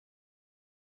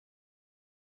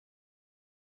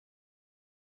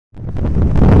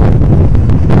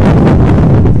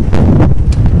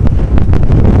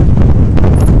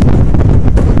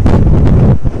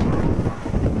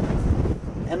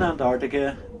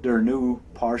Antarctica, there are no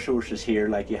power sources here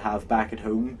like you have back at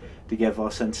home to give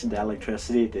us instant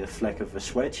electricity at the flick of a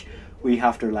switch. We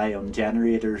have to rely on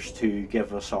generators to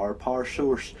give us our power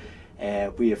source.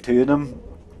 We have two of them,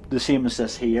 the same as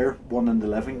this here, one in the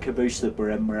living caboose that we're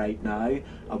in right now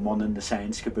and one in the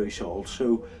science caboose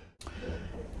also.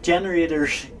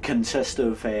 Generators consist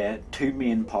of two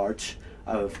main parts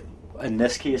of, in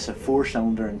this case, a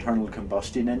 4-cylinder internal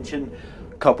combustion engine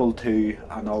coupled to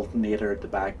an alternator at the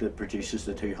back that produces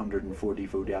the 240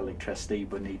 volt electricity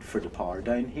we need for the power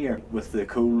down here. With the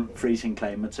cold freezing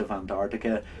climates of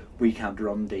Antarctica, we can't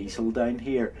run diesel down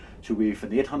here, so we've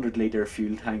an 800 litre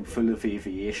fuel tank full of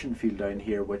aviation fuel down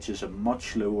here, which is a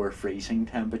much lower freezing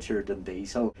temperature than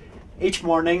diesel. Each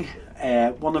morning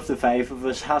one of the 5 of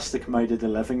us has to come out of the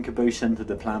living caboose into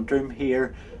the plant room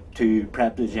here to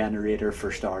prep the generator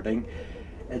for starting.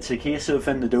 It's a case of,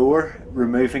 in the door,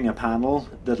 removing a panel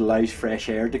that allows fresh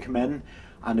air to come in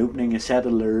and opening a set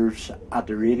of lures at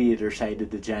the radiator side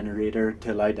of the generator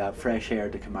to allow that fresh air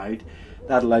to come out.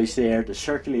 That allows the air to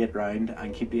circulate round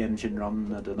and keep the engine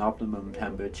running at an optimum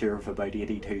temperature of about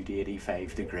 82 to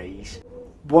 85 degrees.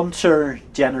 Once our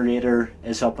generator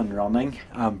is up and running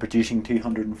and producing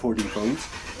 240 volts,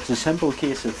 it's a simple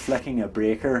case of flicking a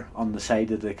breaker on the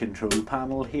side of the control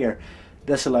panel here.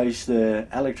 This allows the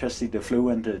electricity to flow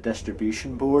into the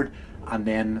distribution board and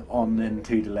then on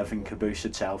into the living caboose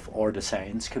itself or the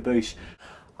science caboose.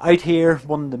 Out here,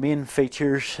 one of the main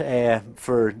features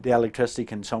for the electricity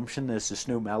consumption is the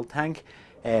snow melt tank.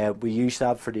 We use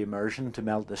that for the immersion to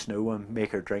melt the snow and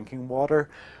make our drinking water.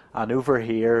 And over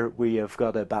here we have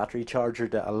got a battery charger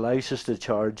that allows us to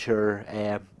charge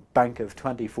our bank of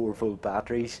 24 volt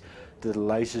batteries that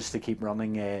allows us to keep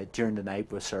running during the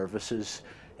night with services.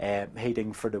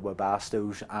 Heating for the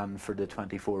Webastos and for the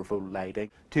 24 volt lighting.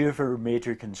 Two of our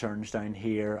major concerns down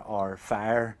here are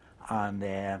fire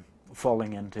and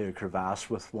falling into a crevasse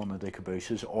with one of the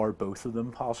cabooses, or both of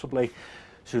them possibly.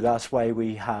 So that's why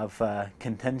we have a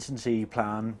contingency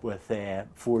plan with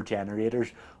 4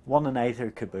 generators, one in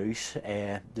either caboose,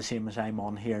 the same as I'm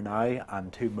on here now,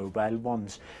 and 2 mobile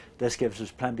ones. This gives us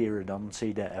plenty of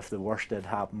redundancy that if the worst did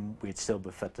happen, we'd still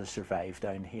be fit to survive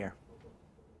down here.